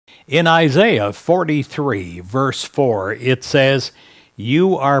In Isaiah 43, verse 4, it says,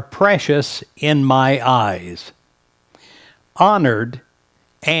 "You are precious in my eyes, honored,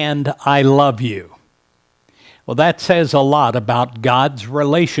 and I love you." Well, that says a lot about God's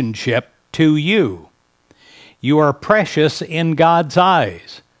relationship to you. You are precious in God's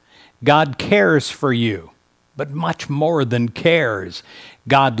eyes. God cares for you, but much more than cares.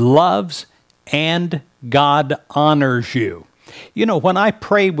 God loves and God honors you. You know, when I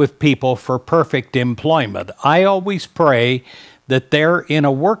pray with people for perfect employment, I always pray that they're in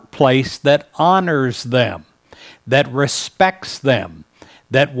a workplace that honors them, that respects them,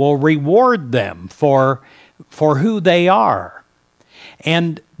 that will reward them for who they are.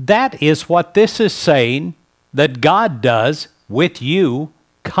 And that is what this is saying that God does with you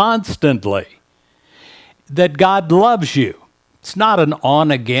constantly. That God loves you. It's not an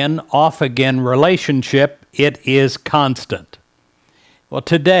on-again, off-again relationship. It is constant. Well,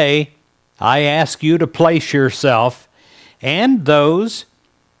 today, I ask you to place yourself and those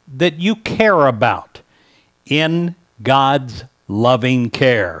that you care about in God's loving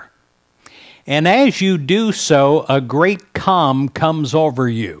care. And as you do so, a great calm comes over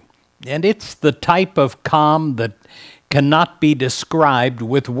you. And it's the type of calm that cannot be described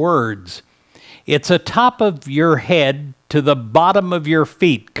with words. It's a top of your head to the bottom of your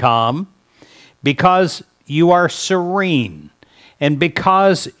feet calm, because you are serene and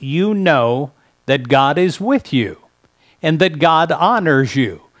because you know that God is with you and that God honors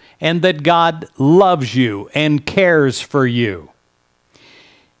you and that God loves you and cares for you.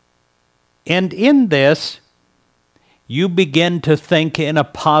 And in this, you begin to think in a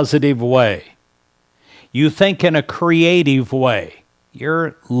positive way. You think in a creative way.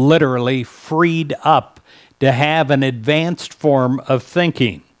 You're literally freed up to have an advanced form of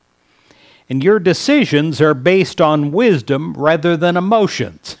thinking. And your decisions are based on wisdom rather than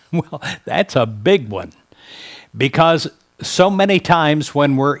emotions. Well, that's a big one. Because so many times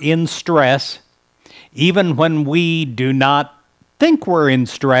when we're in stress, even when we do not think we're in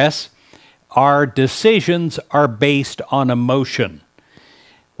stress, our decisions are based on emotion.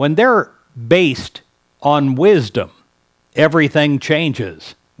 When they're based on wisdom, everything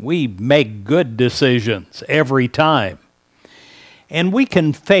changes. We make good decisions every time. And we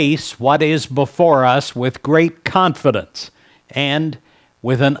can face what is before us with great confidence and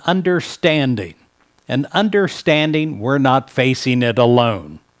with an understanding we're not facing it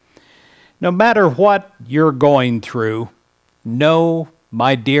alone. No matter what you're going through, know,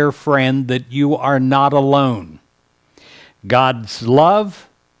 my dear friend, that you are not alone. God's love,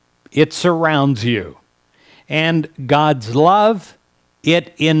 it surrounds you. And God's love,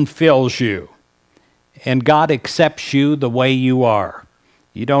 it infills you. And God accepts you the way you are.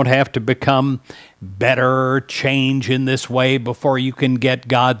 You don't have to become better or change in this way before you can get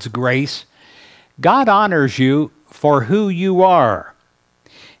God's grace. God honors you for who you are.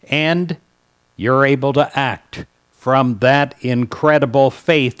 And you're able to act from that incredible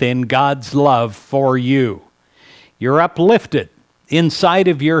faith in God's love for you. You're uplifted inside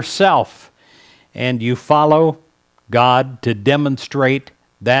of yourself, and you follow God to demonstrate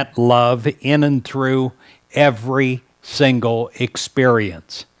that love in and through every single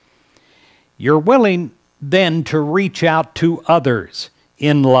experience. You're willing then to reach out to others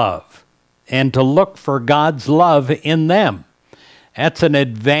in love and to look for God's love in them. That's an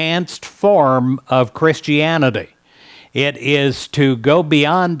advanced form of Christianity. It is to go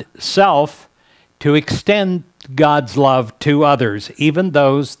beyond self to extend God's love to others, even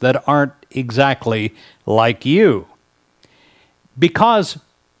those that aren't exactly like you. Because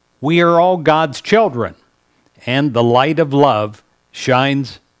we are all God's children, and the light of love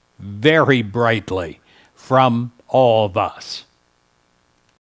shines very brightly from all of us.